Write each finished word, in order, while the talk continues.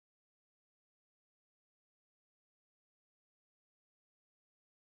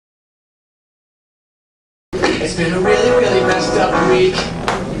It's been a really messed up week.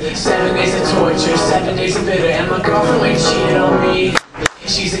 7 days of torture, 7 days of bitter, and my girlfriend went cheated on me.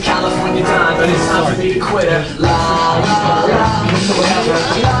 She's a California dime, but it's time for me to quit her. La la la, whatever.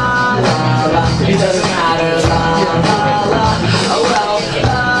 La la la, it doesn't matter. La la la, oh well.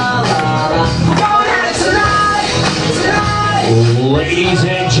 La la la, we're going at it tonight. Ladies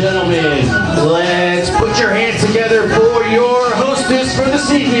and gentlemen, let's put your hands together for your hostess for this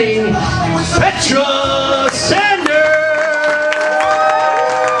evening, Petra Sanders!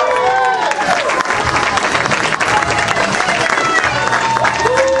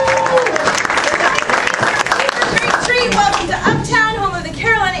 Great treat. Welcome to Uptown, home of the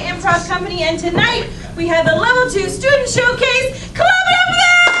Carolina Improv Company, and tonight we have the Level 2 Student Showcase. Clap it up for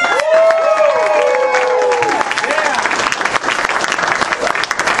them!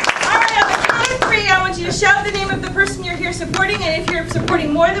 Alright, on the count of 3, I want you to shout the name of the person you're here supporting, and if you're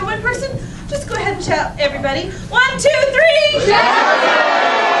supporting more than one person, just go ahead and shout everybody. 1, 2, 3!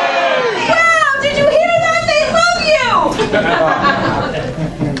 Wow, did you hear that? They love you!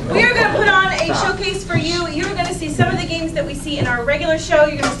 We are going to put on a showcase for you. You're going to see some of the games that we see in our regular show.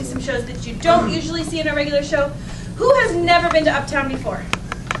 You're going to see some shows that you don't usually see in our regular show. Who has never been to Uptown before?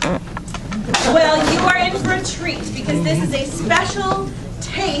 Well, you are in for a treat because this is a special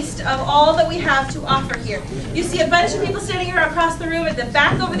taste of all that we have to offer here. You see a bunch of people standing here across the room at the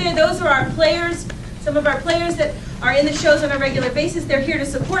back over there. Those are our players, some of our players that are in the shows on a regular basis. They're here to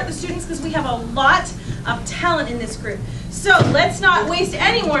support the students because we have a lot of talent in this group. So let's not waste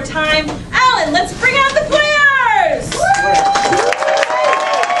any more time. Alan, let's bring out the players!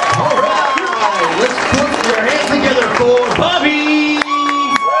 All right, let's put your hands together for Bobby!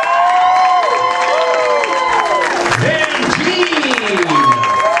 And Jean!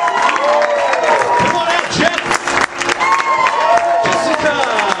 Come on out, Jeff! Jessica!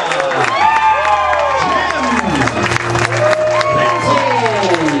 Jim! Lindsay!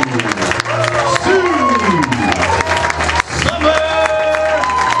 Sue! Summer!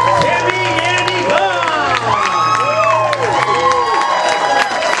 Tammy and Yvonne!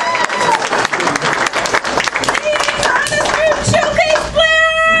 Ladies on the Student Showcase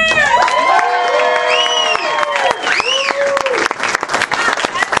players!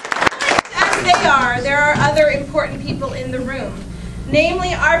 As they are, there are other important people in the room,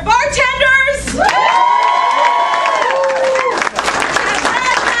 namely our bartenders!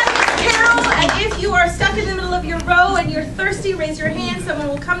 Carol, and if you are stuck in the middle of your row and you're thirsty, raise your hand. Someone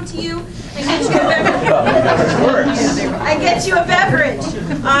will come to you and get you a beverage.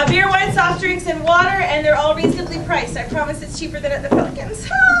 Beer, wine, soft drinks, and water, and they're all reasonably priced. I promise it's cheaper than at the Pelicans.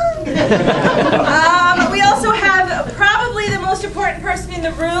 We also have probably the most important person in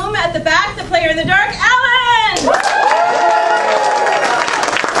the room at the back, the player in the dark, Alan!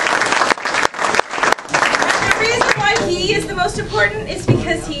 And the reason why he is the most important is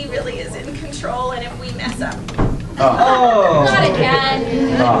because he really is in control, and if we mess up, not again,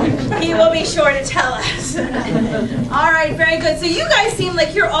 he will be sure to tell us. All right, very good. So you guys seem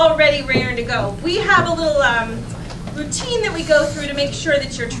like you're already raring to go. We have a little routine that we go through to make sure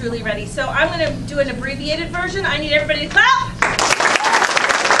that you're truly ready. So I'm going to do an abbreviated version. I need everybody to clap.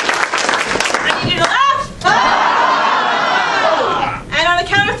 I need you to laugh. And on the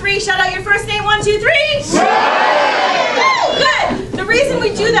count of 3, shout out your first name. 1, 2, 3. Good. The reason we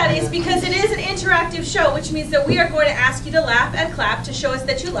do that is because it is an interactive show, which means that we are going to ask you to laugh and clap to show us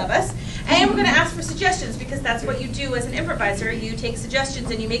that you love us. And we're going to ask for suggestions because that's what you do as an improviser. You take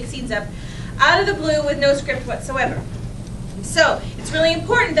suggestions and you make scenes up out of the blue with no script whatsoever. So it's really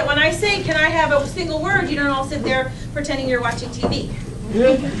important that when I say, can I have a single word, you don't all sit there pretending you're watching TV.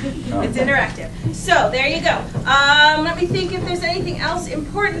 It's interactive. So there you go. Let me think if there's anything else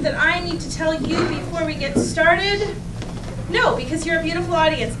important that I need to tell you before we get started. No, because you're a beautiful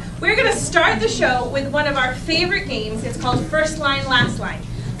audience. We're going to start the show with one of our favorite games. It's called First Line, Last Line.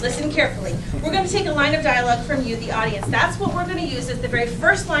 Listen carefully. We're going to take a line of dialogue from you, the audience. That's what we're going to use as the very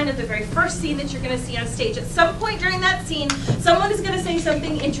first line of the very first scene that you're going to see on stage. At some point during that scene, someone is going to say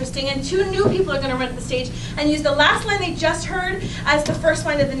something interesting, and 2 new people are going to run to the stage and use the last line they just heard as the first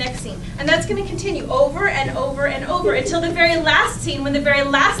line of the next scene. And that's going to continue over and over and over until the very last scene, when the very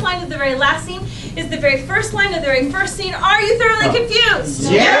last line of the very last scene is the very first line of the very first scene. Are you thoroughly confused?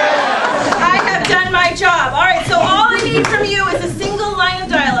 Yeah! I have done my job. All right, so all I need from you is a single line of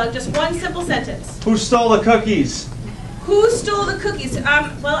dialogue, just one simple sentence. Who stole the cookies? Who stole the cookies?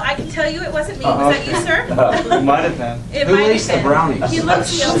 Well, I can tell you it wasn't me. Was that you, sir? It might have been. Who laced the brownies? He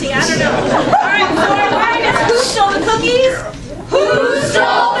looks guilty. I don't know. All right, so our line is who stole the cookies? Who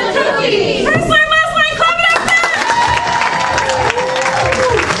stole the cookies? First line, last line, clap it up there!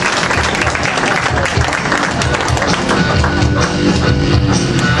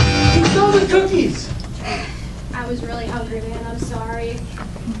 sorry.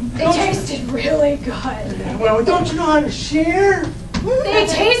 They tasted really good. Well, don't you know how to share? They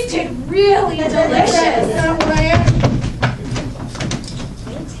tasted really delicious. That's what I asked.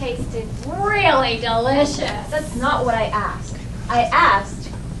 They tasted really delicious. That's not what I asked. I asked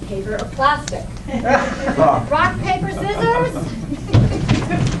paper or plastic. Rock, paper, scissors?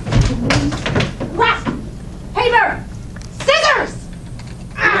 Rock, paper, scissors!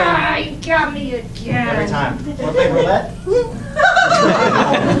 Ah, you got me again. Every time. Want to play roulette? Ask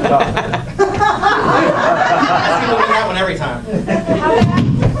you to win that one every time.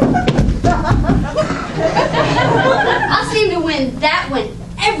 I seem to win that one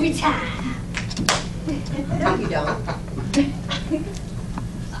every time. No, you don't.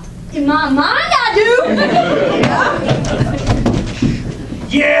 In my mind, I do.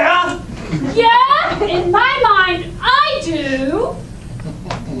 Yeah? Yeah, in my mind, I do.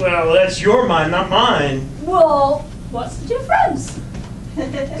 Well, that's your mind, not mine. Well, what's the difference?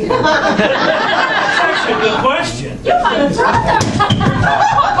 That's actually a good question. You're my brother.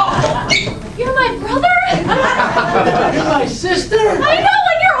 You're my brother? You're my sister. I know,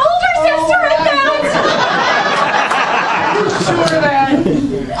 and your older sister at that. You're sure of that?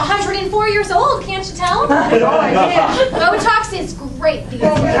 104 years old, can't you tell? No, I can't. Botox is great these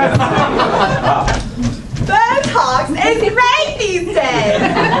days. Botox is great these days.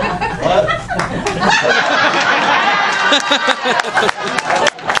 What?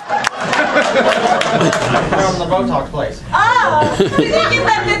 We're on the Botox place. Oh, did you get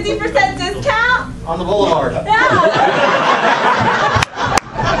that 50% discount? On the boulevard. Yeah.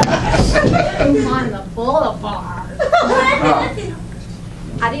 On the boulevard.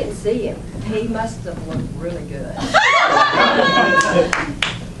 I didn't see him. He must have looked really good.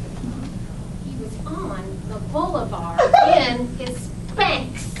 He was on the boulevard in his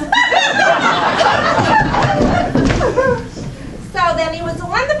Spanx. So then he was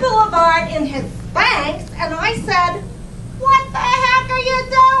on the boulevard in his Spanx, and I said, "What the heck are you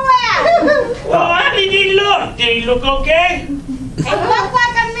doing?" Well, how did he look? Did he look okay? He looked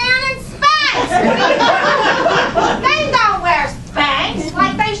like a man in Spanx. They don't wear Spanx,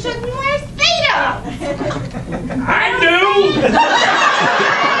 like they shouldn't wear Speedos. I do.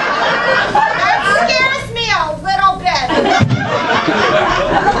 That scares me a little bit.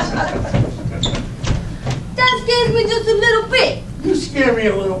 That scares me just a little bit. You scare me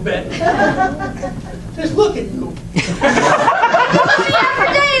a little bit. Just look at you.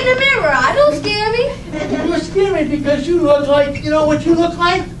 Every day in the mirror, I don't scare me. You scare me because you look like, you know what you look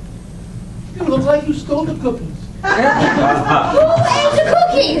like? You look like you stole the cookies. Who ate the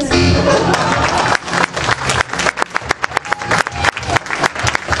cookies?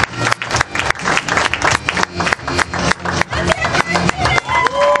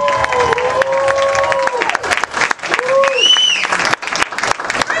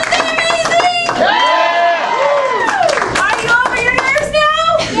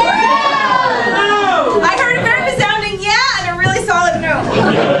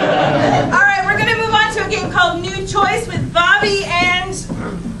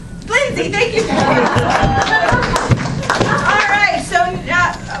 Thank you. All right, so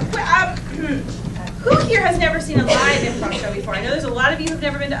who here has never seen a live improv show before? I know there's a lot of you who've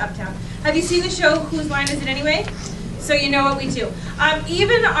never been to Uptown. Have you seen the show Whose Line Is It Anyway? So you know what we do.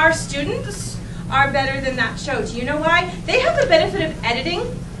 Even our students are better than that show. Do you know why? They have the benefit of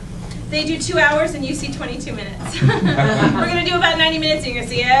editing. They do 2 hours and you see 22 minutes. We're going to do about 90 minutes and you're going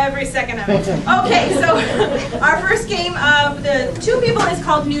to see every second of it. Okay, so our first game of the two people is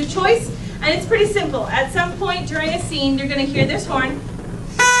called New Choice, and it's pretty simple. At some point during a scene, you're going to hear this horn,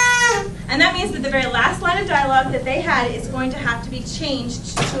 and that means that the very last line of dialogue that they had is going to have to be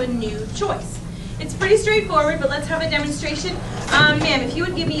changed to a new choice. It's pretty straightforward, but let's have a demonstration. Ma'am, if you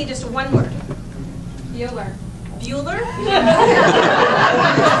would give me just one word. Bueller. Bueller?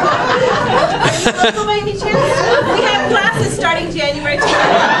 Local by any chance? We have classes starting January 20th.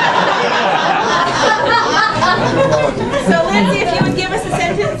 So Lindsay, if you would give us a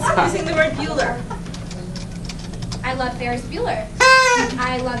sentence using the word Bueller. I love Ferris Bueller.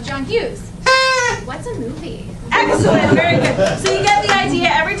 I love John Hughes. What's a movie? Excellent, very good. So you get the idea.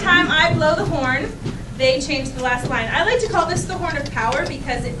 Every time I blow the horn, they change the last line. I like to call this the horn of power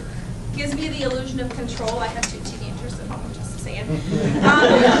because it gives me the illusion of control. I have 2 teenagers at home, just saying.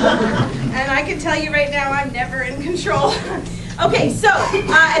 And I can tell you right now, I'm never in control. Okay, so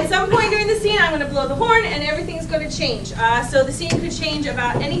at some point during the scene, I'm going to blow the horn and everything's going to change. So the scene could change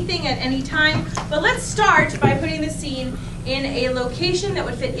about anything at any time. But let's start by putting the scene in a location that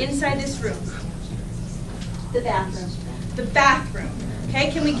would fit inside this room. The bathroom. The bathroom. Okay,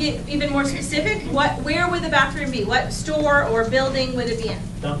 can we get even more specific? Where would the bathroom be? What store or building would it be in?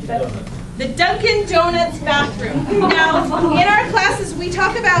 Dunkin' Donuts. The Dunkin' Donuts bathroom. Now, in our classes, we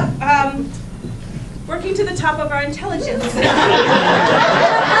talk about working to the top of our intelligence. So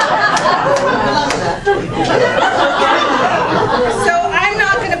I'm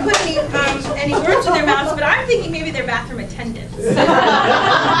not going to put any words in their mouths, but I'm thinking maybe they're bathroom attendants. Clap it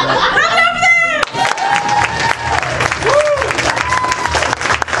up for them!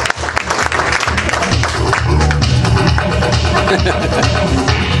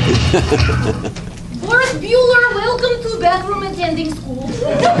 Boris Bueller, welcome to bathroom attending school.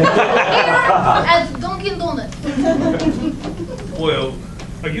 Here at Dunkin' Donuts. Well,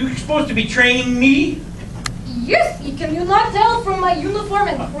 are you supposed to be training me? Yes, can you not tell from my uniform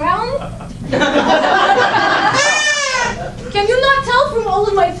and crown? Can you not tell from all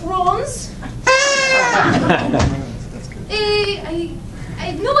of my thrones?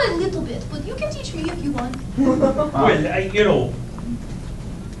 I know a little bit, but you can teach me if you want. Well,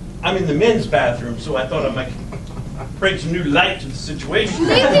 I'm in the men's bathroom, so I thought I might bring some new light to the situation.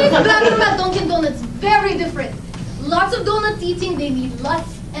 Ladies' bathroom at Dunkin' Donuts, very different. Lots of donut eating, they need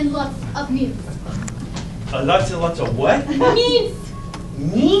lots and lots of meat. Lots and lots of what? Meat.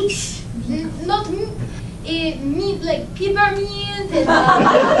 Meats? Not meat, meat like peppermint and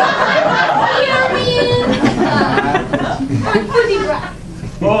spearmint or cutie breath.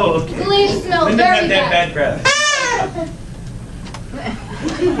 Oh, okay. They smell Then very they have bad. that bad breath.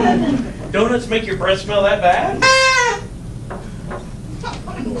 Donuts make your breath smell that bad?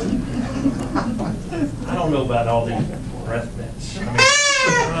 I don't know about all these breath mints.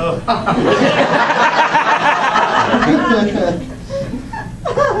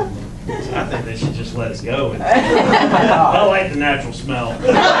 I think they should just let us go. I like the natural smell.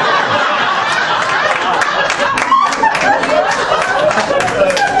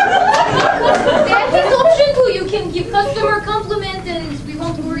 That's option too. You can give customer compliment and we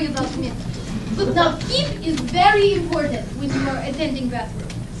won't worry about mint. But now tip is very important when you are attending bathroom.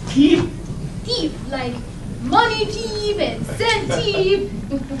 Tip? Tip, like money tip and cent tip.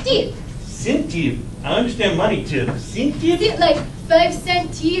 Tip. Cent tip. I understand money tip. Cent tip? Tip like 5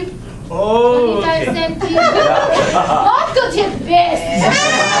 cent tip. Oh, 25 okay. cent tip. Vodka tip best.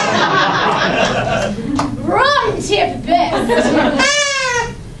 Rum tip best.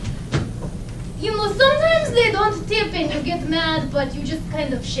 You know, sometimes they don't tip and you get mad, but you just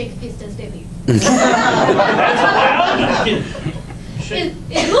kind of shake fist as they leave. That's allowed?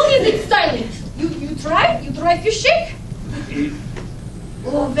 As long as it's silent. You try? You try fish shake?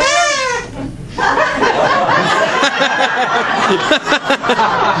 Oh, very.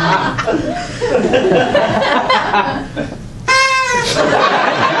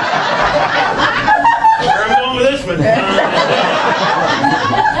 Where I'm going with this one?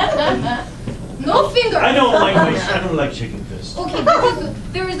 No finger. I don't like chicken fist. Okay,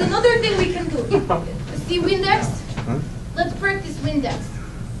 there is another thing we can do. See Windex? Let's practice Windex.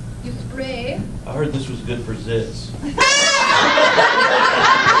 You spray. I heard this was good for zits.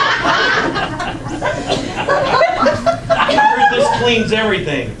 I heard this cleans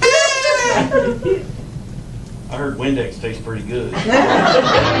everything. I heard Windex tastes pretty good.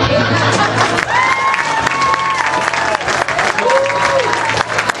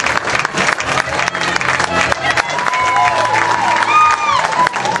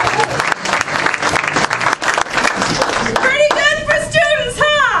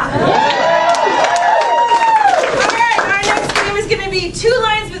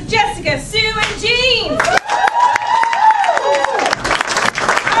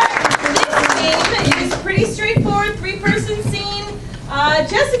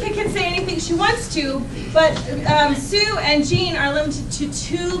 But Sue and Jean are limited to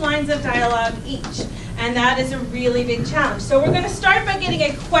 2 lines of dialogue each, and that is a really big challenge. So we're going to start by getting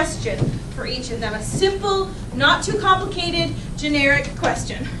a question for each of them, a simple, not too complicated, generic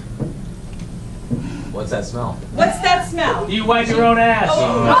question. What's that smell? What's that smell? You wipe your own ass.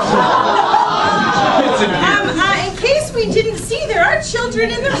 In case we didn't see, there are children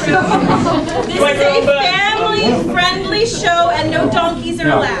in the room. This is a family-friendly show, and no donkeys are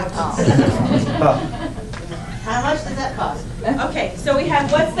allowed. How much does that cost? Okay, so we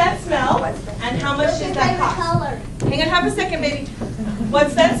have what's that smell, and how much does that cost? Hang on half a second, baby.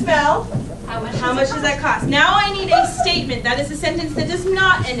 What's that smell? How much does that cost? Now I need a statement. That is a sentence that does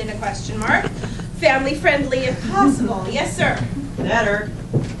not end in a question mark. Family friendly if possible. Yes, sir. That hurt.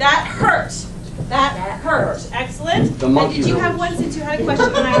 That hurt. That hurt. Excellent. The monkey and did you have nose. one since you had a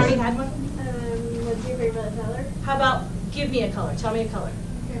question and I already had one? What's your favorite color? How about give me a color? Tell me a color.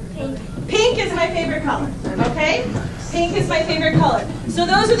 Pink is my favorite color, okay? Pink is my favorite color. So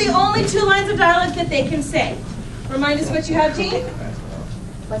those are the only 2 lines of dialogue that they can say. Remind us what you have, Jean.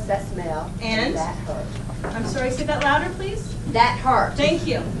 What's that smell? And? That hurt. I'm sorry, say that louder, please. That hurt. Thank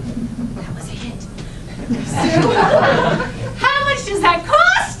you. That was a hint. How much does that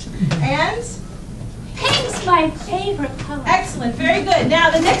cost? And? Pink's my favorite color. Excellent, very good. Now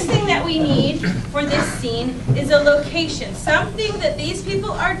the next thing that we need for this scene is a location. Something that these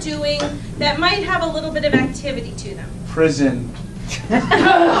people are doing that might have a little bit of activity to them. Prison. Okay.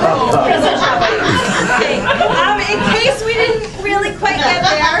 In case we didn't really quite get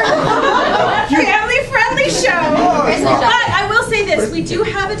there, family-friendly show. But I will say this, we do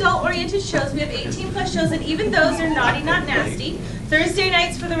have adult-oriented shows. We have 18+ shows, and even those are naughty, not nasty. Thursday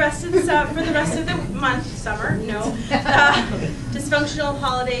nights for the rest of the month, summer, no, dysfunctional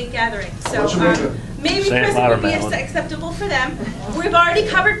holiday gathering. So maybe prison would be acceptable for them. We've already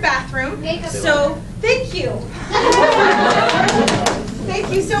covered bathroom, so thank you.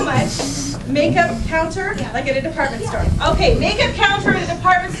 Thank you so much. Makeup counter, like at a department store. Okay, makeup counter at a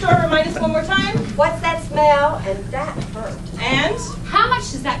department store. Remind us one more time. What's that smell? And that hurt. And? How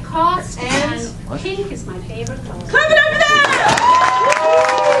much does that cost? And? Pink is my favorite color. Clap it up for that!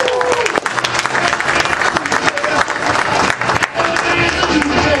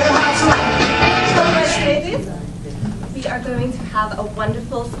 We are going to have a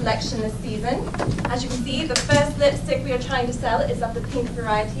wonderful selection this season. As you can see, the first lipstick we are trying to sell is of the pink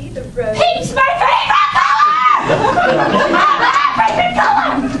variety, the rose. Pink's my favorite color! My favorite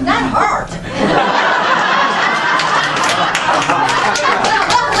color! That hurt!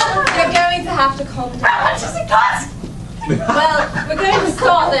 You're going to have to calm down. How much does it cost? Well, we're going to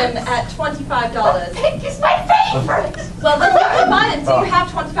start them at $25. Pink is my favorite! Well, then you can buy them. So you have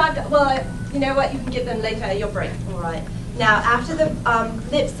 $25. Well, you know what? You can get them later at your break. All right. Now, after the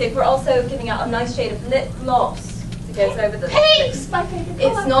lipstick, we're also giving out a nice shade of lip gloss that goes over the Pink's my favorite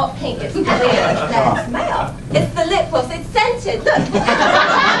color. It's not pink. It's clear. That smell. It's the lip gloss. It's scented. Look.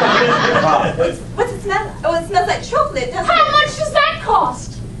 What's it smell? Oh, it smells like chocolate, doesn't it? How much does that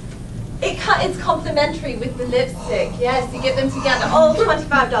cost? It's complimentary with the lipstick. Yes, you get them together. All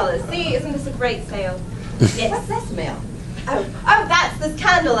 $25. See, isn't this a great sale? Yes. What's that smell? Oh, that's this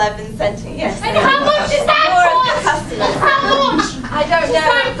candle I've been scenting. Yes. And how much does that cost? How much? I don't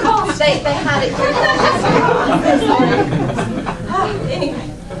know. Cost? They had it here. Anyway.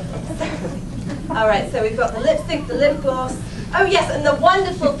 All right, so we've got the lipstick, the lip gloss. Oh yes, and the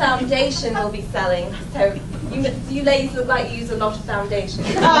wonderful foundation we'll be selling. So you ladies look like you use a lot of foundation.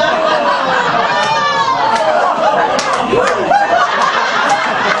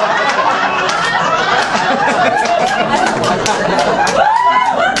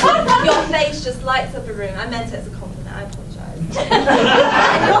 Your face just lights up a room. I meant it as a compliment. I apologize.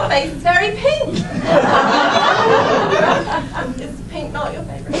 And your face is very pink. Is pink not your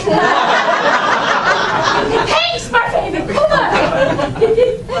favorite? Pink's my favorite color!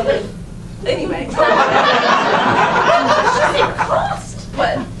 Well, anyway. Cost?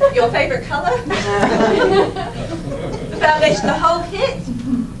 What? Your favorite color? The foundation, the whole kit?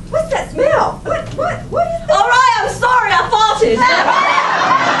 What's that smell? What is that? All right, I'm sorry, I farted.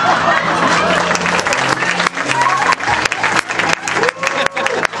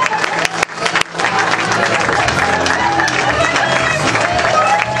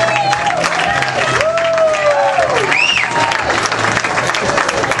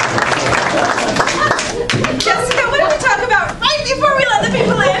 Jessica, what did we talk about right before we let the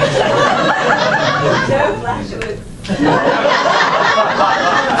people in? No flash wood.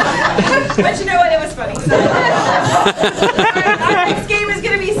 But you know what? It was funny. Our next game is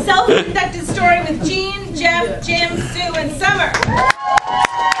going to be self-conducted story with Jean, Jeff, Jim, Sue, and Summer.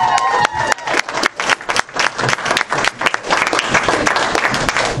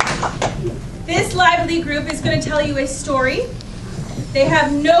 This lively group is going to tell you a story. They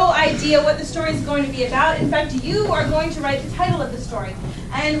have no idea what the story is going to be about. In fact, you are going to write the title of the story.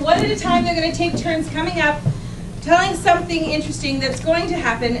 And one at a time, they're going to take turns coming up, telling something interesting that's going to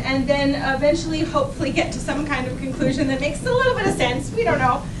happen, and then eventually, hopefully, get to some kind of conclusion that makes a little bit of sense. We don't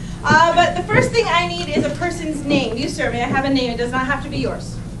know. But the first thing I need is a person's name. You, sir, may I have a name? It does not have to be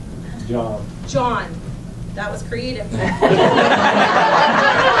yours. John. John. That was creative.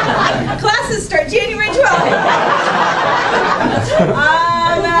 Classes start January 12th.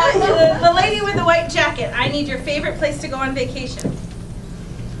 The lady with the white jacket. I need your favorite place to go on vacation.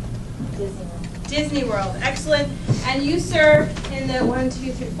 Disney World. Excellent. And you, sir, in the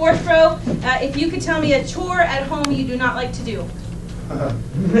 4th row, if you could tell me a chore at home you do not like to do.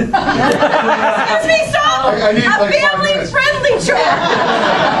 Excuse me, stop! I need A like 5 minutes. family-friendly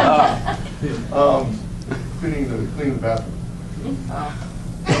trap! Cleaning the bathroom.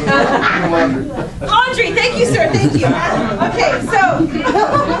 Laundry, thank you, sir, thank you. Okay, so,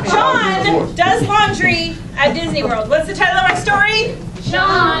 John does laundry at Disney World. What's the title of our story?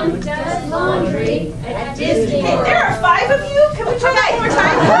 John does laundry at Disney Okay, World. there are 5 of you. Can we try that one more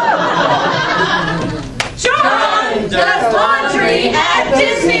time? John does laundry at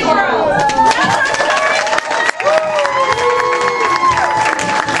Disney World. That's our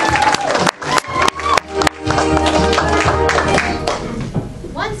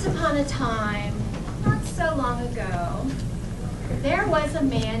Once upon a time, not so long ago, there was a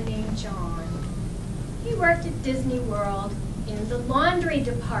man named John. He worked at Disney World in the laundry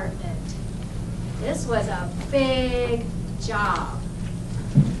department. This was a big job.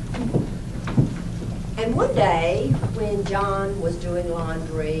 And one day, when John was doing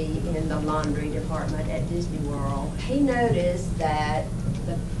laundry in the laundry department at Disney World, he noticed that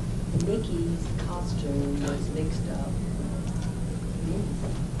Mickey's costume was mixed up.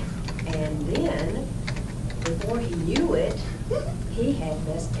 And then, before he knew it, he had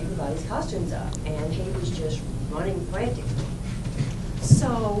messed everybody's costumes up, and he was just running frantic.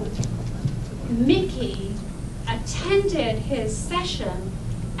 So Mickey attended his session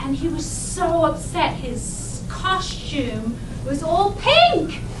and he was so upset his costume was all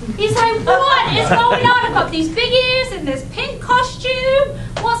pink. He's like, what is going on? I've got these big ears and this pink costume.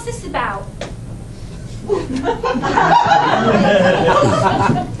 What's this about?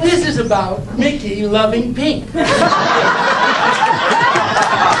 This is about Mickey loving pink. So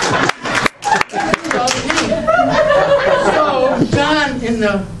John in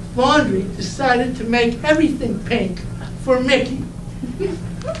the laundry decided to make everything pink for Mickey.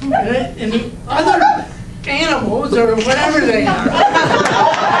 And the other animals, or whatever they are,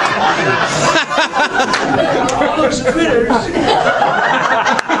 all those critters, wanted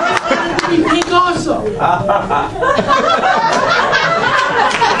to be pink also.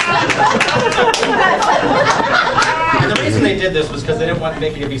 And the reason they did this was because they didn't want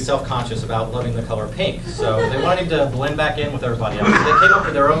Mickey to be self-conscious about loving the color pink. So they wanted him to blend back in with everybody else. So they came up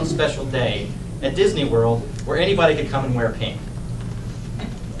with their own special day at Disney World where anybody could come and wear pink.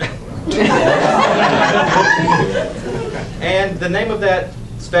 And the name of that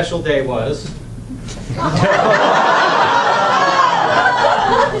special day was... Pink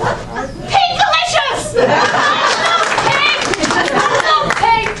delicious!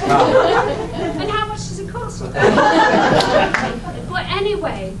 Pink! And how much does it cost? Well,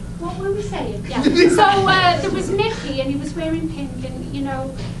 anyway, what were we saying? Yeah. So there was Mickey, and he was wearing pink, and you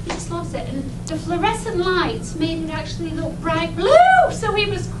know, he just loves it. And the fluorescent lights made it actually look bright blue, so he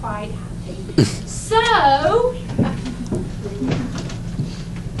was quite happy. So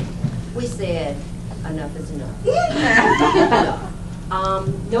We said, enough is enough.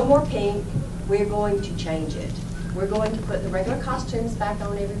 No more pink. We're going to change it. We're going to put the regular costumes back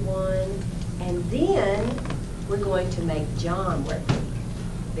on everyone, and then we're going to make John wear pink,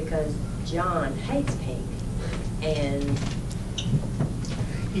 because John hates pink. And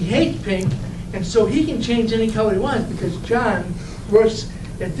He hates pink, and so he can change any color he wants because John works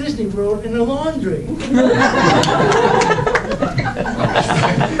at Disney World in the laundry.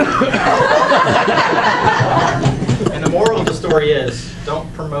 And the moral of the story is,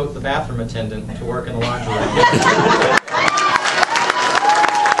 don't promote the bathroom attendant to work in the laundry room.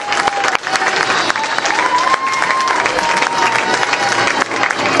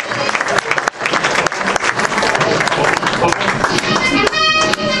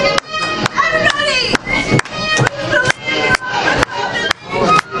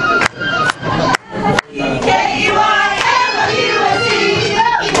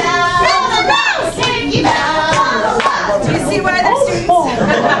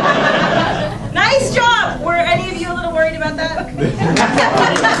 Nice job! Were any of you a little worried about that?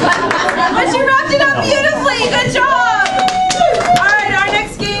 But you wrapped it up beautifully! Good job! Alright, our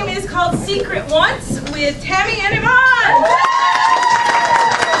next game is called Secret Once with Tammy and Yvonne!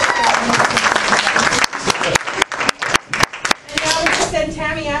 And now we just send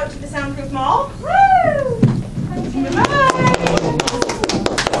Tammy out to the soundproof mall. Woo! Goodbye!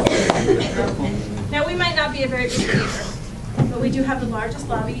 Now we might not be a very big theater, but we do have the largest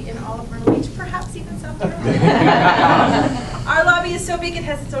lobby in all of Myrtle Beach, perhaps even South Carolina. Our lobby is so big it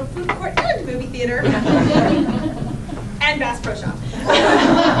has its own food court and movie theater. And Bass Pro Shop.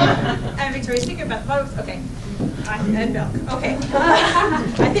 And Victoria's Secret, Bath Bottoms, okay. And milk, okay.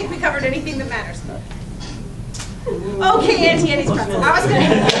 I think we covered anything that matters. Okay, Auntie Annie's pretzel. I was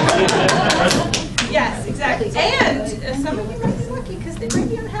gonna... Yes, exactly. And some of you might be lucky. lucky because they might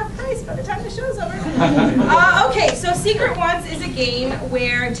be on half price by the time the show's over. Okay, so Secret Wants is a game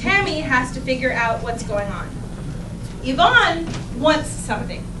where Tammy has to figure out what's going on. Yvonne wants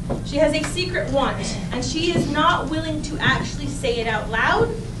something. She has a secret want, and she is not willing to actually say it out loud.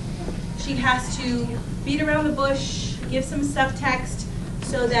 She has to beat around the bush, give some subtext,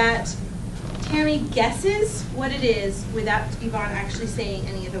 so that Tammy guesses what it is without Yvonne actually saying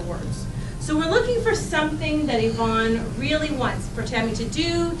any of the words. So we're looking for something that Yvonne really wants for Tammy to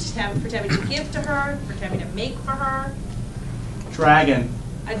do, for Tammy to give to her, for Tammy to make for her. Dragon.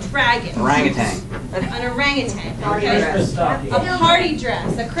 A dragon. Orangutan. An orangutan. Party Okay. dress stocking. A party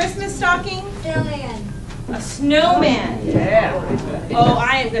dress. A Christmas stocking. Snowman. A snowman. Yeah. Oh,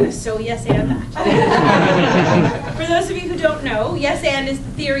 I am going to so yes and that. For those of you who don't know, yes and is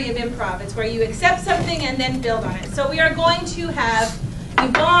the theory of improv. It's where you accept something and then build on it. So we are going to have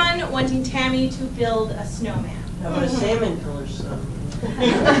Yvonne wanting Tammy to build a snowman. How about a salmon color stuff?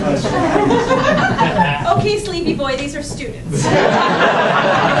 Okay, sleepy boy, these are students.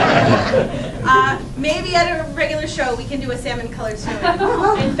 Maybe at a regular show we can do a salmon-colored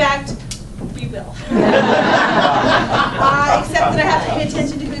snowman. In fact, we will. Except that I have to pay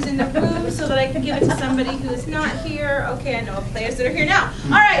attention to who's in the room so that I can give it to somebody who is not here. Okay, I know of players that are here now.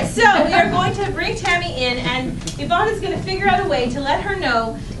 All right, so we are going to bring Tammy in, and Yvonne is going to figure out a way to let her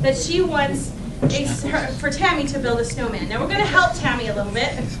know that she wants for Tammy to build a snowman. Now we're going to help Tammy a little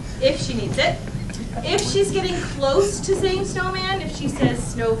bit if she needs it. If she's getting close to saying snowman, if she says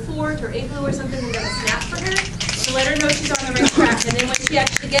snow fort or igloo or something, we're going to snap for her to let her know she's on the right track. And then when she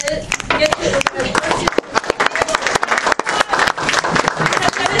actually gets it, we're going to burst it.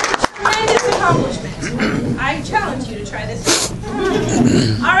 That is a tremendous accomplishment. I challenge you to try this.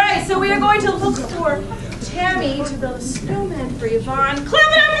 All right, so we are going to look for Tammy to build a snowman for Yvonne.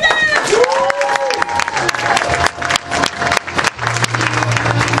 Clap it up for that!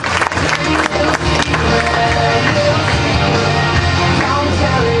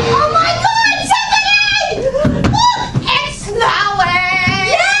 Oh my God, Tiffany! Look, it's snowing!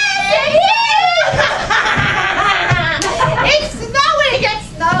 Yes, it is! It's snowing! It's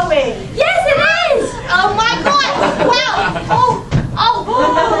snowing! Yes, it is! Oh my God! Wow!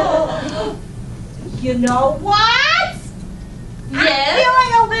 Oh! You know what? Yes? I'm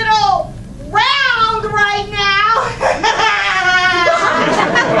feeling a little round right now.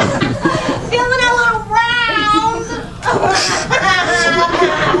 Feeling a little round.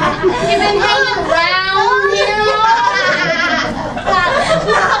 You've been hanging around, you know?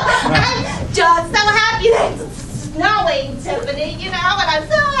 I'm just so happy that it's snowing, Tiffany, you know, and I'm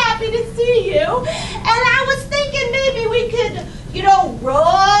so happy to see you. And I was thinking maybe we could, you know,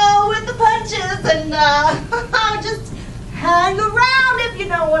 roll with the punches and just hang around, if you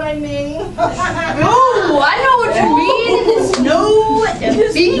know what I mean. Oh, I know what you mean. The snow at the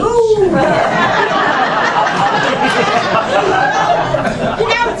beach. You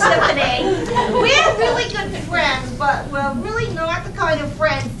know, Tiffany, we're really good friends, but we're really not the kind of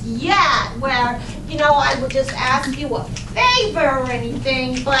friends yet where, you know, I would just ask you a favor or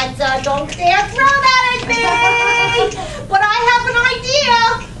anything, but don't dare throw that at me. But I have an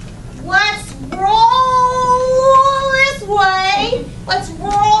idea. Let's roll this way. Let's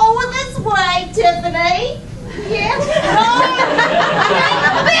roll this way, Tiffany. Yeah.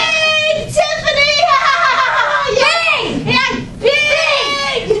 Big, Tiffany. Big. Yeah,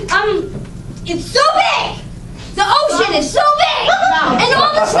 big. It's so big. The ocean is so big. And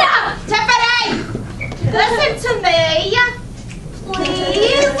all the stuff. Tiffany, listen to me,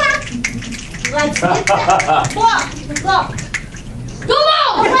 please. Let's get that. Look. Come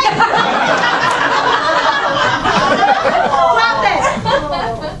on. Stop it.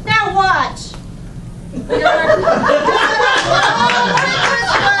 Now watch.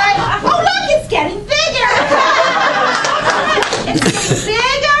 Oh, look, it's getting bigger. It's getting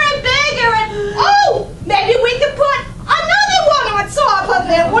bigger and bigger, and oh, maybe we can put another one on top of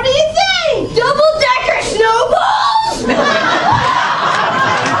it. What do you think? Double-decker snowballs.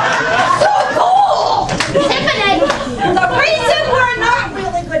 So cool! Tiffany, the reason we're not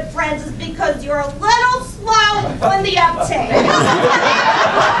really good friends is because you're a little slow on the uptake.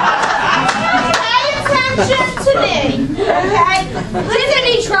 Pay attention to me, okay?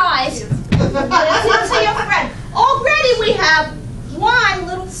 Tiffany tries. Listen to your friend. Already we have one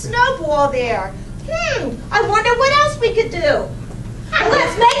little snowball there. I wonder what else we could do.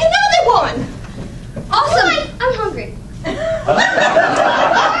 Let's make another one. Awesome. I'm hungry.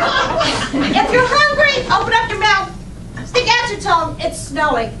 If you're hungry, open up your mouth. Stick out your tongue. It's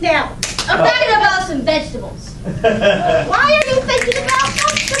snowing. Now, I'm thinking about some vegetables. why are you thinking about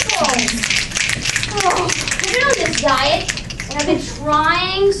vegetables? Oh, I've been on this diet, so And I've been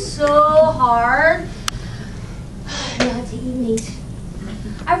trying so hard not to eat meat.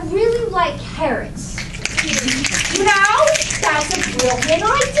 I really like carrots. You know, that's a brilliant idea. I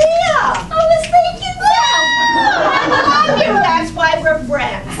was thinking that. I love you. That's why we're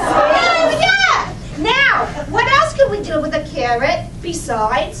friends. Yeah. Now, what else can we do with a carrot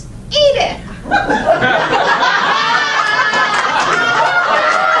besides eat it?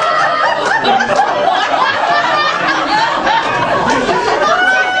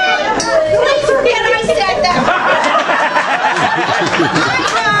 Please forget I said that.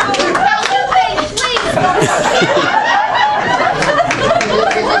 Well, you think, please.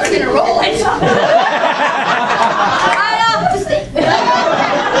 You're just gonna roll it. Right off the stick.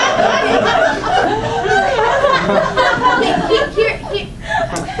 Here.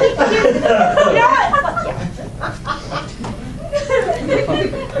 You know what?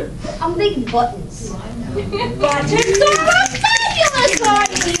 I'm making buttons. Buttons are a fabulous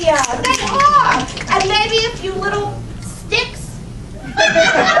idea. They are. And maybe a few little sticks.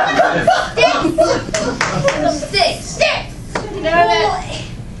 Sticks. You know that?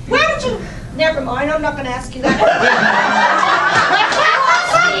 Where would you? Never mind. I'm not going to ask you that.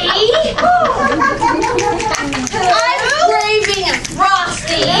 I'm craving a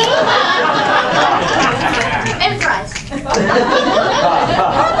Frosty. And fries.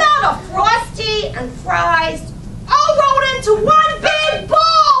 How about a Frosty and fries all rolled into one big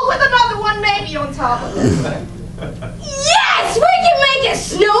ball with another one maybe on top of it? Yes, we can make a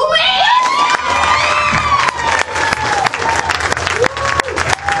snowman.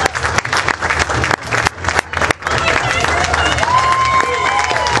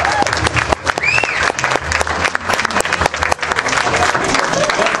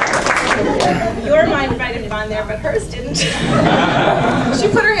 Your mind might have gone there, but hers didn't. She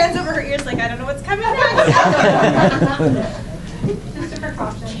put her hands over her ears like, I don't know what's coming next.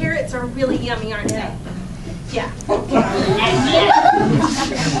 Carrots are really yummy, aren't they? Yeah.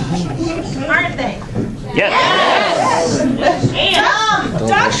 Aren't they? Yes.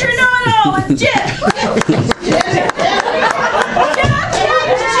 Dr. Know-it-all with Jim. Jim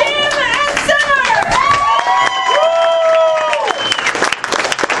and Summer.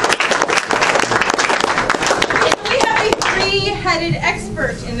 We have a three-headed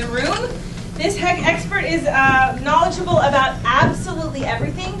expert in the room. This expert is knowledgeable about absolutely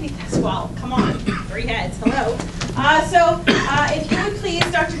everything because, well, come on, 3 heads, hello. So if you would please,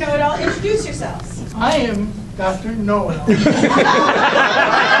 Dr. Know-it-all, introduce yourselves. I am Dr. Know-it-all.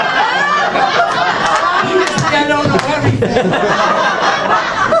 I don't know everything.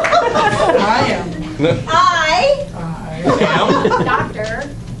 I Am. Doctor.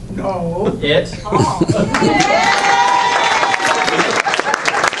 No. It.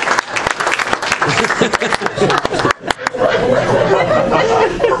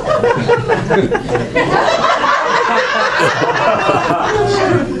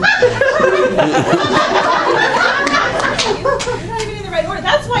 You're not even in the right order.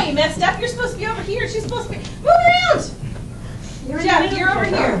 That's why you messed up. You're supposed to be over here. She's supposed to be. Move around! Jeff, you're over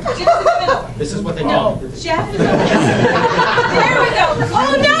here. Jim's in the middle. This is what they know. Jeff is over here. There we go.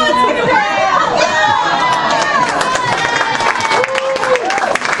 Oh no, it's gonna break!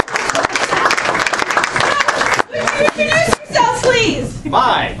 Introduce yourselves, please.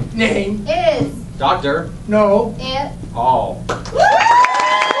 My Name. Is. Dr. No. It. All.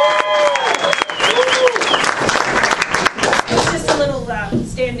 It's just a little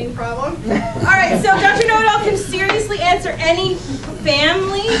standing problem. All right, so Dr. Know-it-all can seriously answer any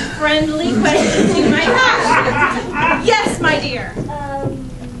family-friendly questions you might have. Yes, my dear.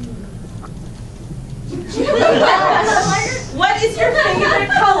 What is your favorite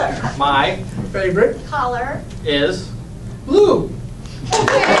color? My Favorite. Color. is Blue.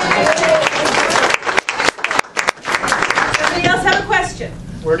 Anybody else have a question?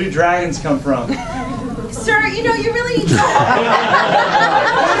 Where do dragons come from? Sir, you know, you really need to... It's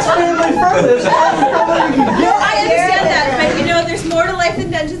family friendly. It's all the color you can get. I understand that, but you know, there's more to life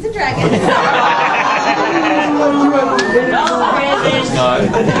than Dungeons and Dragons.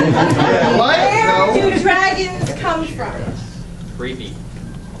 Where do dragons come from? creepy.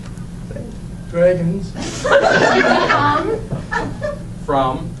 Dragons.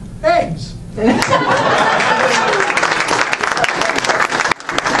 From Eggs. Anybody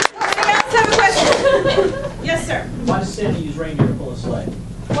else have a question? Yes, sir. Why does Santa use reindeer to pull a sleigh?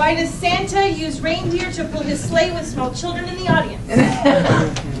 Why does Santa use reindeer to pull his sleigh with small children in the audience?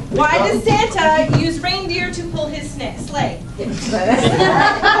 Why does Santa use reindeer to pull his sleigh?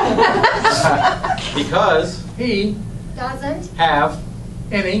 because He. Doesn't. have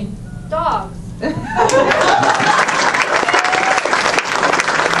Any. Dogs.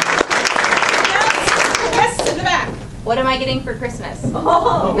 What am I getting for Christmas?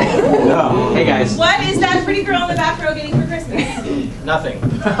 Oh. Hey guys. What is that pretty girl in the back row getting for Christmas? Nothing.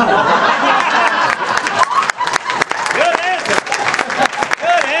 Good answer.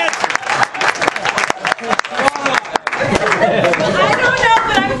 Good answer. I don't know,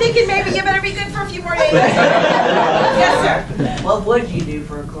 but I'm thinking maybe you better be good for a few more days. Yes, sir. What would you do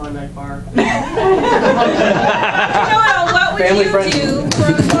for a Klondike bar? Joel, what would Family you friendly. do for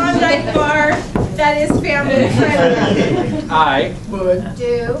a Klondike bar that is family friendly? I Would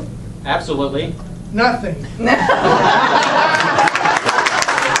Do. absolutely nothing. A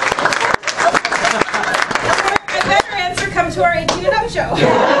better answer comes to our 18 and up show.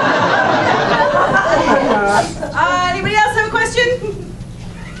 Anybody else have a question?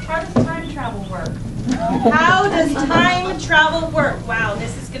 How does time travel work? How does time travel work? Wow,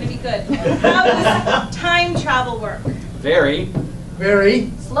 this is going to be good. How does time travel work? very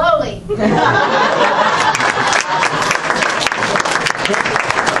Very. Slowly.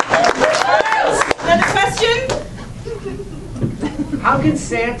 Another question? How can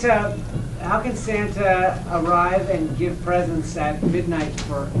Santa arrive and give presents at midnight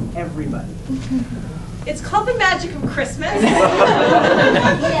for everybody? It's called the magic of Christmas.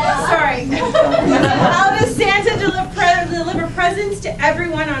 Sorry. How does Santa deliver presents to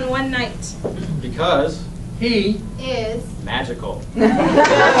everyone on one night? because He Is. magical.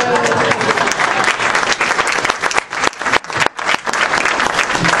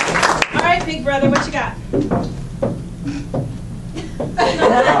 All right, big brother, what you got?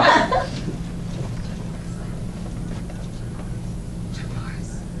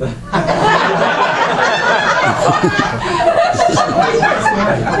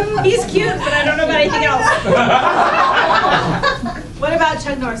 He's cute, but I don't know about anything else. What about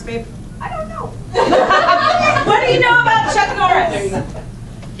Chuck Norris, babe? I don't know. What do you know about Chuck Norris?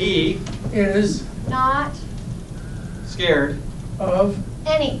 He is Not scared of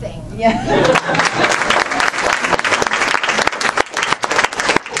anything.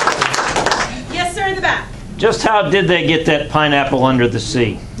 Yes, sir, in the back. Just how did they get that pineapple under the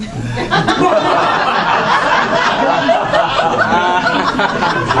sea?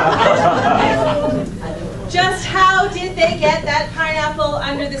 Just how did they get that pineapple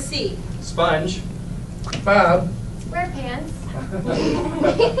under the sea? sponge Bob SquarePants.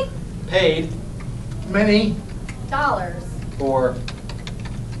 paid many Dollars. for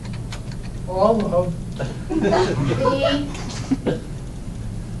all of The.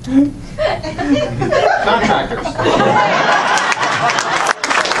 contractors.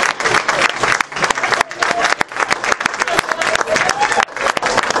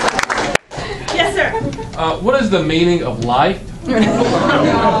 Yes, sir. What is the meaning of life? All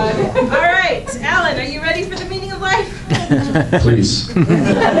right, Alan, are you ready for the meaning of life? Please. Dr.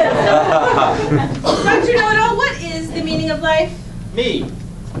 Know-it-all, what is the meaning of life? Me.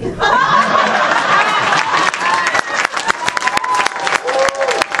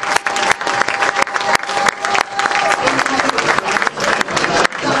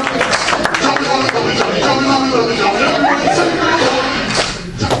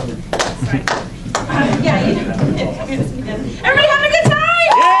 Yeah, you do. Everybody having a good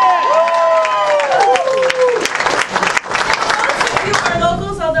time? Most of you are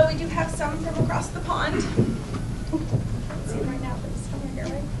locals, although we do have some from across the pond. Let's see right now, but it's somewhere here,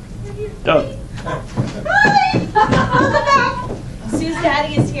 right? Right here. Doug. Hi! Welcome back. Sue's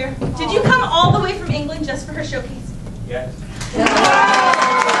daddy is here. Did you come all the way from England just for her showcase? Yes.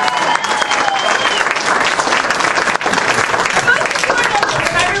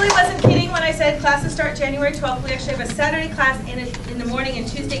 I really wasn't kidding when I said classes start January 12th. We actually have a Saturday class in the morning and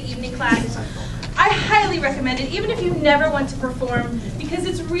Tuesday evening class. I highly recommend it, even if you never want to perform, because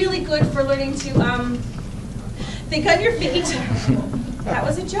it's really good for learning to think on your feet. That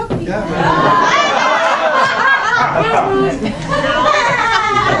was a joke.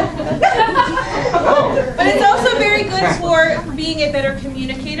 But it's also very good for being a better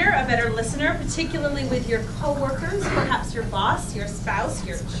communicator, a better listener, particularly with your coworkers, perhaps your boss, your spouse,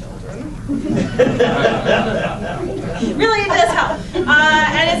 your children. Really, it does help.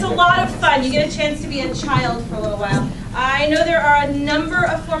 And it's a lot of fun. You get a chance to be a child for a little while. I know there are a number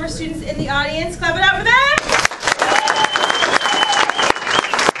of former students in the audience. Clap it out for them.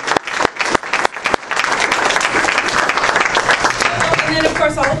 And then, of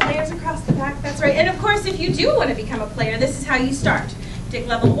course, all the players across the back. That's right. And, of course, if you do want to become a player, this is how you start. You take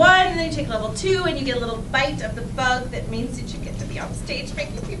level 1, and then you take level 2, and you get a little bite of the bug that means that you get to be on stage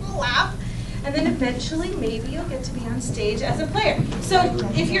making people laugh. And then eventually, maybe you'll get to be on stage as a player. So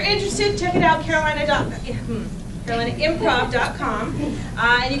if you're interested, check it out, Carolina. CarolinaImprov.com,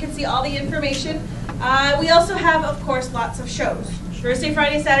 and you can see all the information. We also have, of course, lots of shows. Thursday,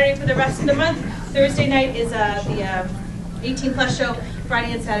 Friday, Saturday for the rest of the month. Thursday night is the 18+ show.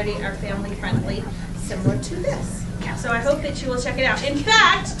 Friday and Saturday are family friendly, similar to this. So I hope that you will check it out. In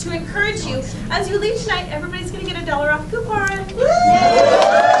fact, to encourage you, as you leave tonight, everybody's going to get a $1 off coupon. And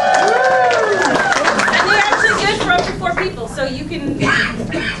they're actually good for up to 4 people, so you can,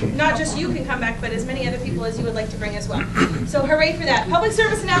 not just you can come back, but as many other people as you would like to bring as well. So hooray for that. Public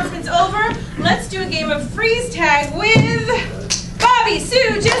service announcements over. Let's do a game of freeze tag with Bobby,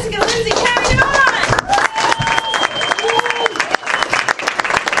 Sue, Jessica, Lindsay, Karen, and on.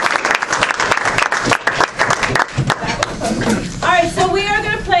 So we are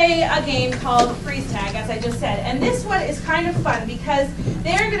going to play a game called freeze tag, as I just said. And this one is kind of fun because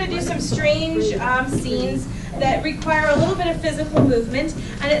they're going to do some strange scenes that require a little bit of physical movement.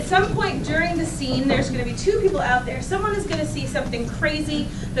 And at some point during the scene, there's going to be 2 people out there. Someone is going to see something crazy.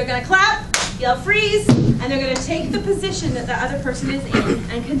 They're going to clap, yell freeze, and they're going to take the position that the other person is in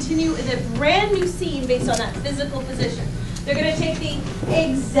and continue in a brand new scene based on that physical position. They're going to take the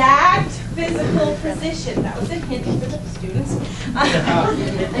exact physical position. That was a hint for the students.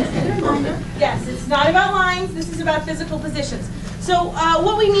 Yes, it's not about lines. This is about physical positions. So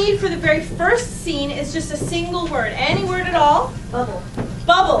what we need for the very first scene is just a single word. Any word at all? Bubble.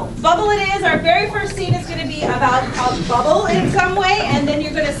 Bubble. Bubble it is. Our very first scene is going to be about a bubble in some way, and then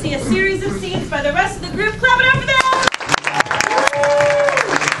you're going to see a series of scenes by the rest of the group. Clap it up for them!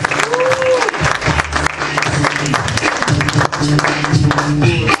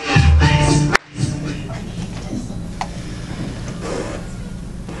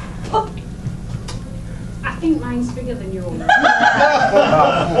 I think mine's bigger than yours. Is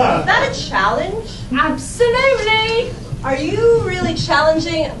that a challenge? Absolutely! Are you really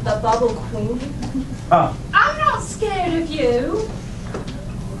challenging the Bubble Queen? I'm not scared of you.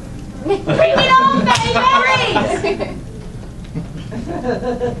 Bring it on, baby!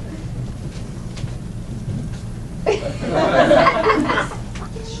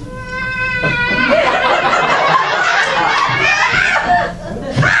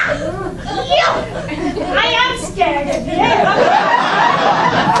 I am scared of you.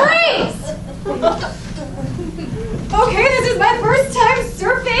 Freeze! Okay, this is my first time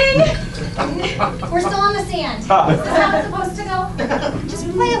surfing. We're still on the sand. Is this how it's supposed to go? Just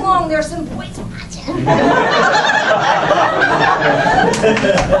play along. There's some boys watching.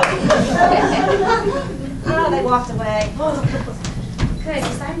 Oh, they walked away. Good,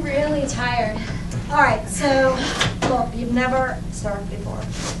 because I'm really tired. All right, so look, you've never surfed before.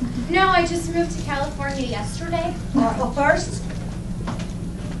 No, I just moved to California yesterday. Well, first,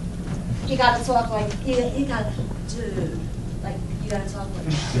 you gotta talk like you gotta do. Like you gotta talk like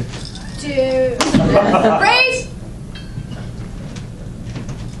Dude. Freeze!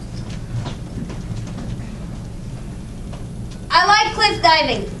 I like cliff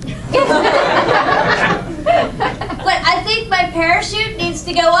diving. But I think my parachute needs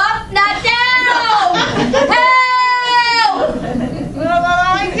to go up, not down! Help!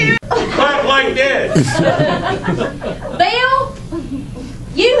 Clap like this. Bill,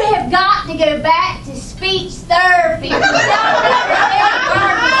 you have got to go back to speech therapy. You don't understand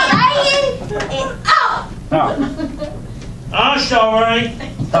what I'm saying? It's up! That's all right.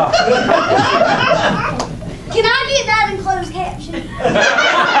 Can I get that in closed caption?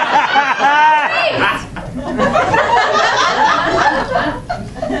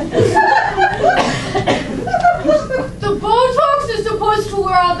 The Botox is supposed to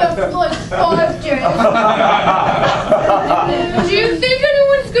wear off after like 5 days. Do you think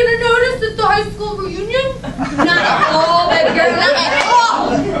anyone's gonna notice at the high school reunion? Not at all, baby girl, not at all!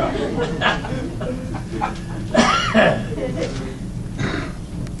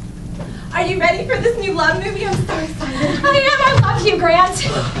 Are you ready for this new love movie? I'm so excited. I am. I love Hugh Grant.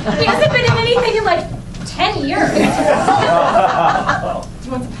 He hasn't been in anything in like 10 years. Do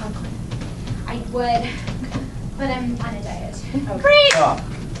you want some popcorn? I would, but I'm on a diet. Great!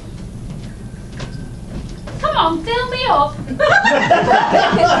 Come on, fill me up.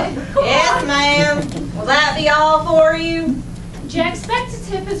 Yes, ma'am. Will that be all for you? Do you expect a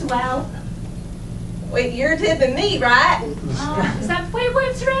tip as well? Wait, you're tipping me, right? Is that the way it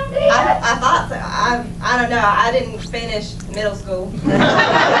works around here? I thought so. I don't know. I didn't finish middle school.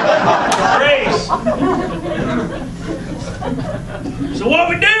 Grace. So what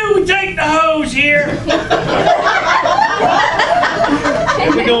we do, we take the hose here.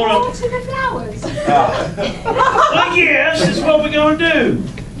 And we're gonna. To the flowers. Well, yes, that's what we're gonna do.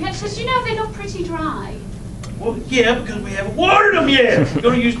 Yeah, because you know they look pretty dry. Well, yeah, because we haven't watered them yet. We're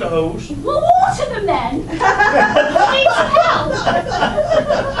gonna use the hose. Well, to the men. Please help.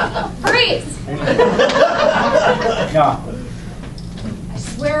 Freeze. Yeah. I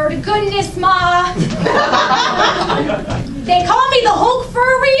swear to goodness, Ma. They call me the Hulk for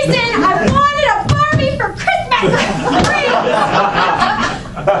a reason. I wanted a Barbie for Christmas.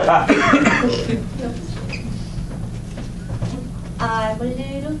 I'm a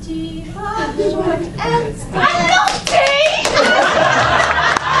little teapot, short and square. I'm no tea.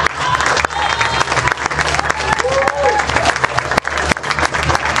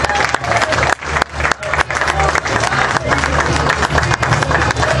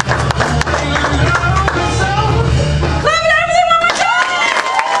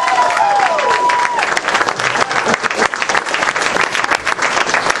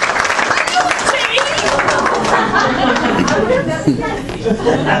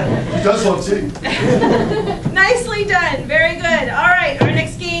 He does love tea. Nicely done. Very good. All right. Our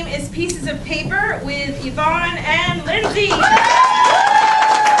next game is Pieces of Paper with Yvonne and Lindsay.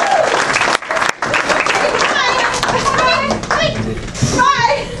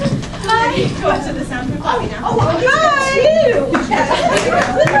 Hi. Go up to the soundproof lobby now. Oh, hi.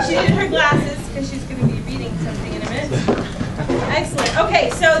 She did her glasses because she's going to be reading something in a minute. Excellent. Okay,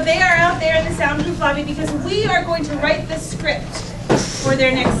 so they are out there in the soundproof lobby because we are going to write the script for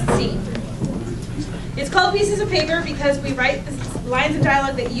their next scene. It's called Pieces of Paper because we write the lines of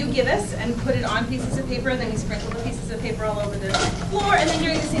dialogue that you give us and put it on pieces of paper, and then we sprinkle the pieces of paper all over the floor, and then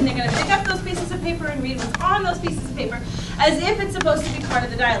during the scene they're going to pick up those pieces of paper and read what's on those pieces of paper as if it's supposed to be part of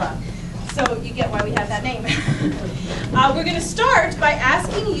the dialogue. So you get why we have that name. We're going to start by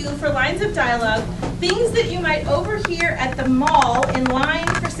asking you for lines of dialogue, things that you might overhear at the mall in line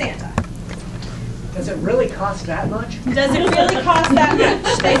for Santa. Does it really cost that much? Does it really cost that much?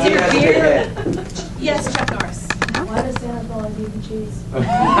 Is it beer? Yes, Chuck Norris. Why does Santa call it beef and cheese? Good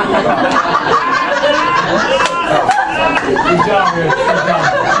job, Rich. Good job.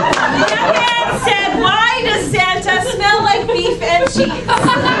 Young man said, why does Santa smell like beef and cheese?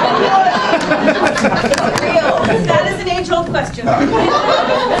 Real. That is an age-old question.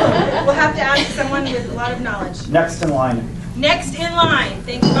 We'll have to ask someone with a lot of knowledge. Next in line. Next in line.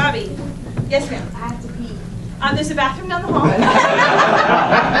 Thank you, Bobby. Yes, ma'am. I have to pee. There's a bathroom down the hall.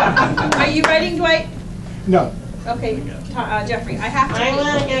 Are you writing, Dwight? No. Okay, Jeffrey, I have to. I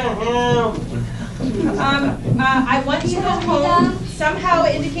wanna go home. I want you to go home. Somehow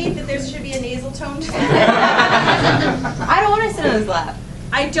indicate that there should be a nasal tone. I don't want to sit on his lap.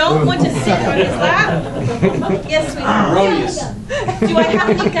 I don't want to sit on his lap. Yes, sweetheart. Do I have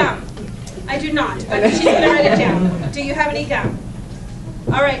any gum? I do not, but she's going to write it down. Do you have any gum?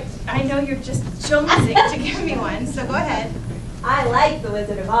 All right, I know you're just jonesing to give me one, so go ahead. I like the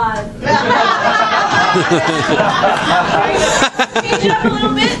Wizard of Oz. Change it up a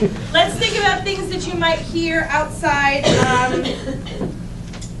little bit. Let's think about things that you might hear outside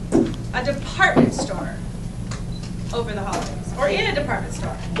a department store over the holidays, or in a department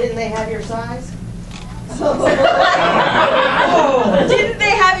store. Didn't they have your size? Didn't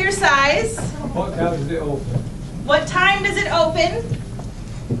they have your size? What time does it open? What time does it open?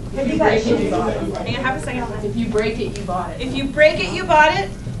 Have you got shoes? Hang on, have a second. If you break it, you bought it. If you break it, you bought it.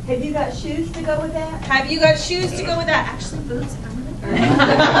 Have you got shoes to go with that? Have you got shoes to go with that? Actually, boots. All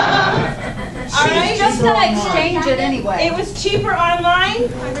right. She's just gonna exchange it anyway. It was cheaper online.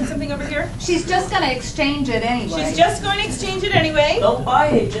 I heard something over here. She's just gonna exchange it anyway. She's just going to exchange it anyway. Don't buy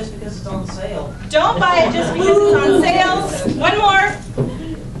it just because it's on sale. Don't buy it just because it's on sale. One more.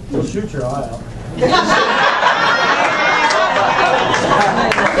 You'll shoot your eye out.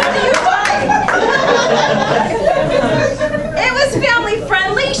 It was family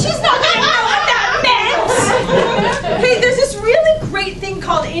friendly. She's not going to know what that meant. Hey, there's this really great thing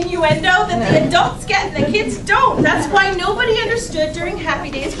called innuendo that the adults get and the kids don't. That's why nobody understood during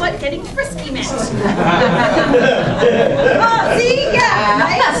Happy Days what getting frisky meant. Oh, see? Yeah,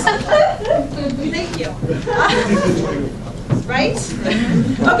 right? Thank you. Right?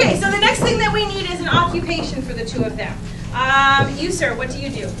 Okay, so the next thing that we need is an occupation for the two of them. You, sir, what do you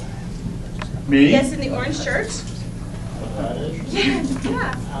do? Me? Yes, in the orange shirt.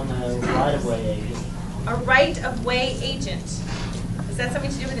 Yeah. I'm a right-of-way agent. A right-of-way agent. Is that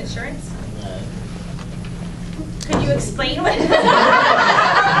something to do with insurance? Could you explain what?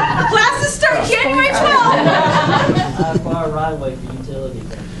 Classes start January 12th. I acquire right-of-way for utility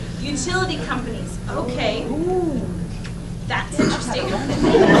companies. Utility companies. Okay. Ooh. That's interesting.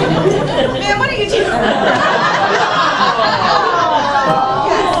 Man, what are you doing?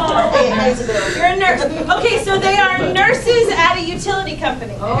 You're a nurse. Okay, so they are nurses at a utility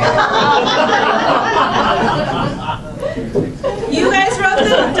company. You guys wrote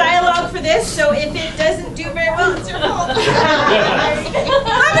the dialogue for this, so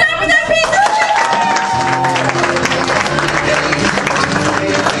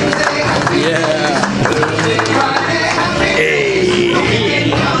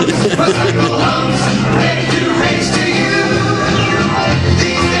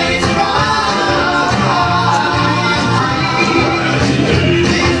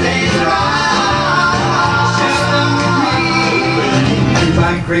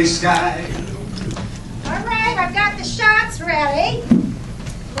gray sky. All right, I've got the shots ready.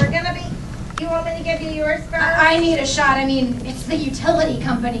 We're gonna be, you want me to give you yours first? I need a shot. I mean, it's the utility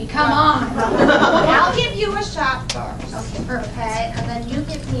company. Come on. I'll give you a shot first. Okay, perfect. Okay, and then you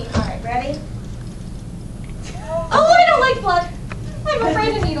give me, all right, ready? Oh, I don't like blood. I'm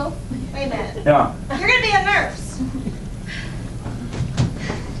afraid of needles. Wait a minute. Yeah. You're gonna be a nurse.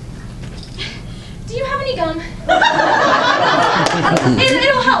 Do you have any gum?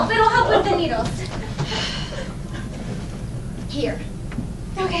 It'll help. It'll help with the needles. Here.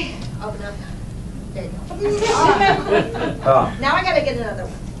 Okay. Open up. There you go. Oh. Now I gotta get another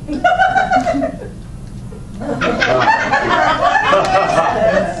one.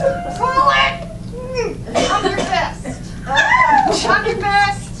 Pull it! On your best. On your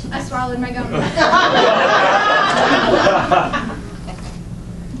best. I swallowed my gum.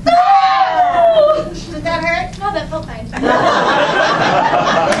 Did that hurt? No, that felt fine.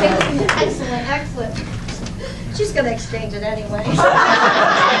 Excellent, excellent. She's gonna exchange it anyway. So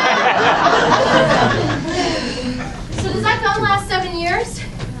does that gum last 7 years?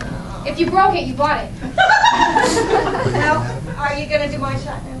 If you broke it, you bought it. Now, are you gonna do my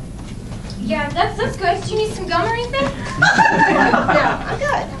shot now? Yeah, that's good. Do you need some gum or anything? No, I'm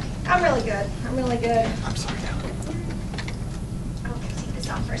good. I'm really good. I'm really good. I'm sorry. I'll take this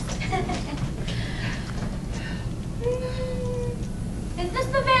off first. Is this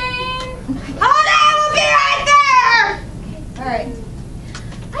the vein? Hold on, we'll be right there! All right.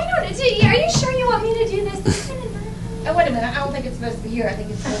 I don't know. Are you sure you want me to do this? Oh, wait a minute. I don't think it's supposed to be here. I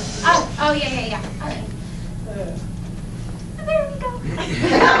think it's supposed to be Oh, yeah. All right. There we go.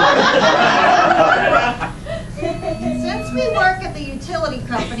 Since we work at the utility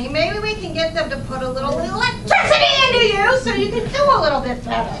company, maybe we can get them to put a little electricity into you so you can do a little bit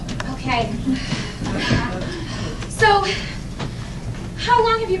better. Okay. So, how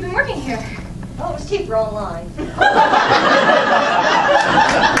long have you been working here? Oh, let's keep rolling line.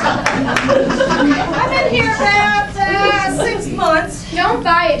 I've been here about 6 months. Don't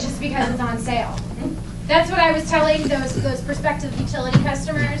buy it just because it's on sale. That's what I was telling those prospective utility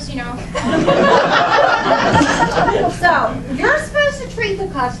customers, you know. So, you're supposed to treat the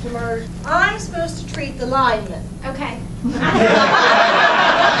customers. I'm supposed to treat the linemen. Okay.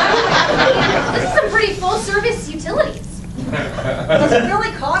 This is some pretty full-service utilities. Does it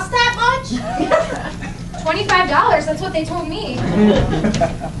really cost that much? $25, that's what they told me.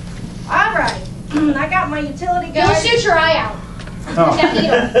 All right. I got my utility You'll guys. shoot your eye out. With that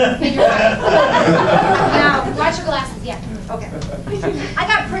needle in your eye. Now, watch your glasses, yeah. Okay. I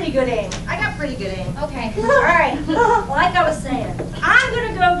got pretty good aim. Okay. All right. Like I was saying, I'm going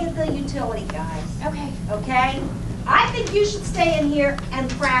to go get the utility guys. Okay. Okay? I think you should stay in here and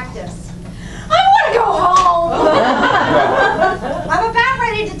practice. I want to go home. I'm about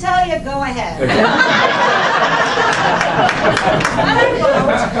ready to tell you, go ahead.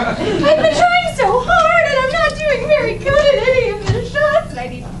 I've been trying so hard and I'm not doing very good at any of the shots and I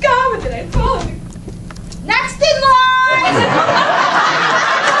need gum and then I swallow it. Next in line!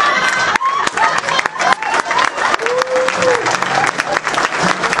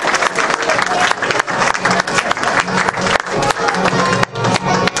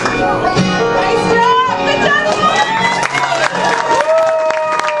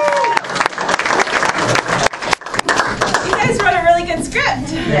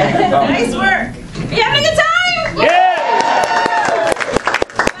 Nice work. Are you having a good time? Yeah!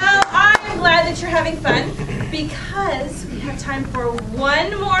 Well, I'm glad that you're having fun because we have time for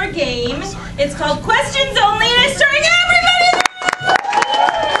one more game. It's called Questions Only and it's starring everybody.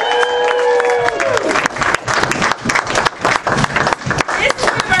 This is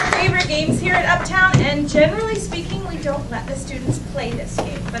one of our favorite games here at Uptown, and generally speaking, we don't let the students play this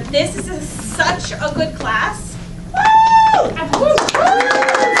game. But this is such a good class. Woo!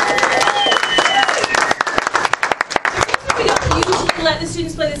 We don't usually let the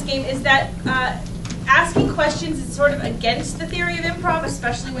students play this game is that asking questions is sort of against the theory of improv,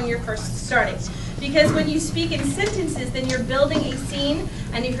 especially when you're first starting. Because when you speak in sentences, then you're building a scene,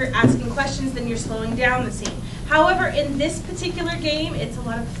 and if you're asking questions, then you're slowing down the scene. However, in this particular game, it's a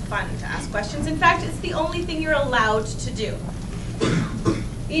lot of fun to ask questions. In fact, it's the only thing you're allowed to do.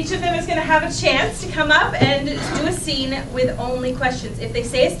 Each of them is going to have a chance to come up and do a scene with only questions. If they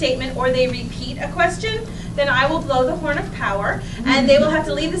say a statement or they repeat a question, then I will blow the horn of power, and they will have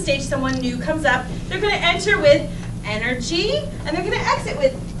to leave the stage. Someone new comes up. They're going to enter with energy, and they're going to exit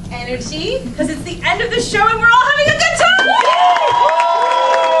with energy, because it's the end of the show and we're all having a good time!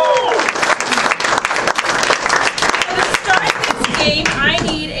 So to start this game, I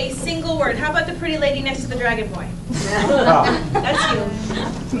need a single word. How about the pretty lady next to the dragon boy? That's you.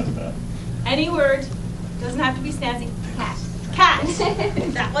 Any word. Doesn't have to be snazzy. Cat. Cat.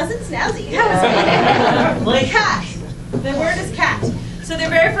 That wasn't snazzy. Cat. The word is cat. So the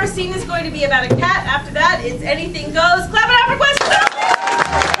very first scene is going to be about a cat. After that, it's anything goes. Clap it out for questions.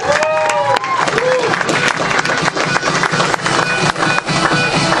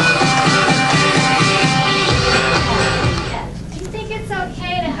 Do you think it's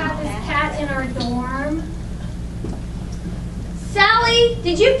okay to have this cat in our dorm? Sally,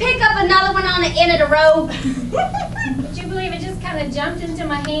 did you pick up another one on the end of the road? Would you believe it just kind of jumped into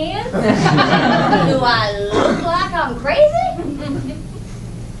my hand? Do I look like I'm crazy?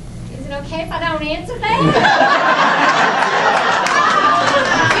 Is it okay if I don't answer that?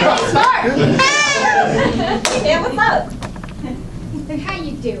 You're smart. Yeah, what's up? How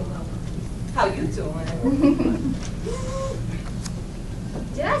you doing? How you doing?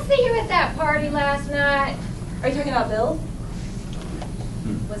 Did I see you at that party last night? Are you talking about Bill?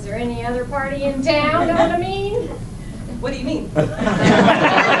 Was there any other party in town? Know what I mean? What do you mean?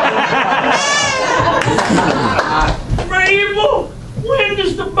 Mabel, when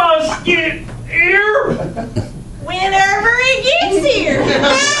does the bus get here? Whenever he gets here.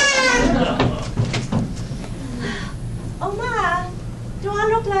 Oh my, do I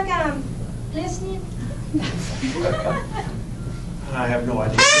look like I'm listening? I have no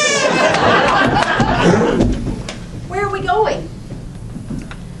idea. Where are we going?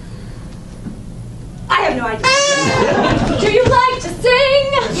 I have no idea. Do you like to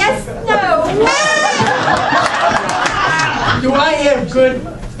sing? Yes, no. Do I have good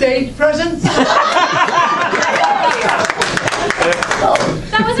stage presence?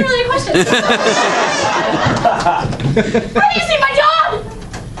 That wasn't really a question. Why do you see my dog?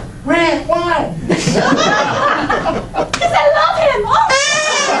 Where? Why? Because I love him.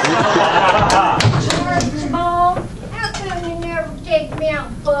 George Ball, how come you never take me out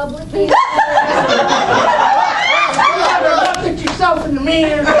in public? You never looked at yourself in the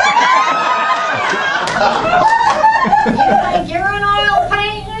mirror. You think you're an oil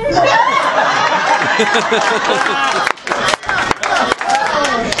painting?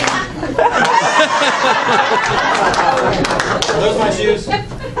 Are those my shoes?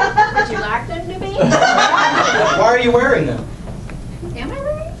 Would you like them to be? Why are you wearing them? Am I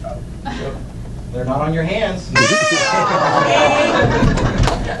wearing them? They're not on your hands.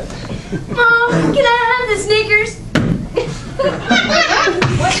 Mom, can I have the Snickers?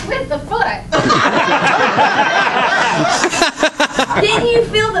 What's with the foot? Didn't you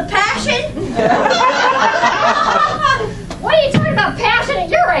feel the passion? What are you talking about passion at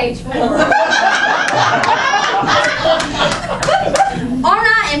your age for? Aren't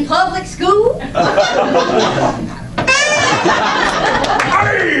I in public school?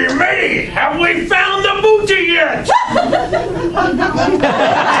 Hey, matey, have we found the booty yet?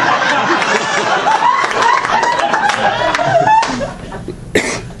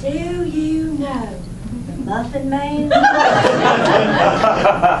 Do you know the Muffin Man?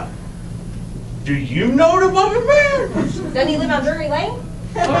 Do you know the Muffin Man? Doesn't he live on Drury Lane?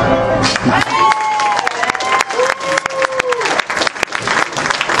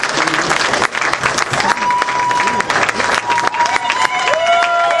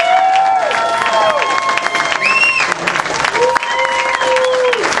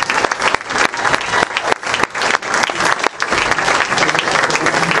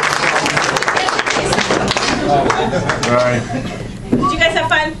 Right. Did you guys have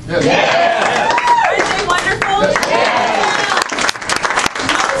fun? Yeah. Aren't they wonderful?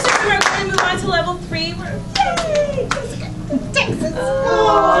 So we're going to move on to level 3. Yay! Texas.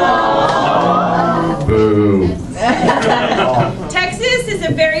 Boo. Texas is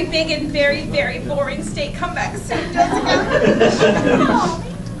a very big and very, very boring state. Come back soon, Jessica.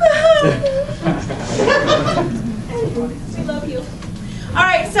 We love you. All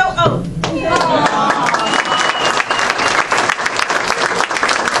right, so,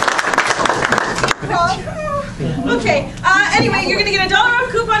 okay, anyway, you're going to get a $1 off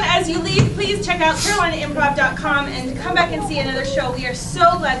coupon as you leave. Please check out CarolinaImprov.com and come back and see another show. We are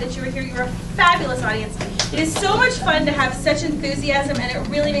so glad that you were here. You're a fabulous audience. It is so much fun to have such enthusiasm, and it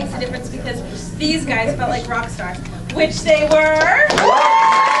really makes a difference because these guys felt like rock stars, which they were.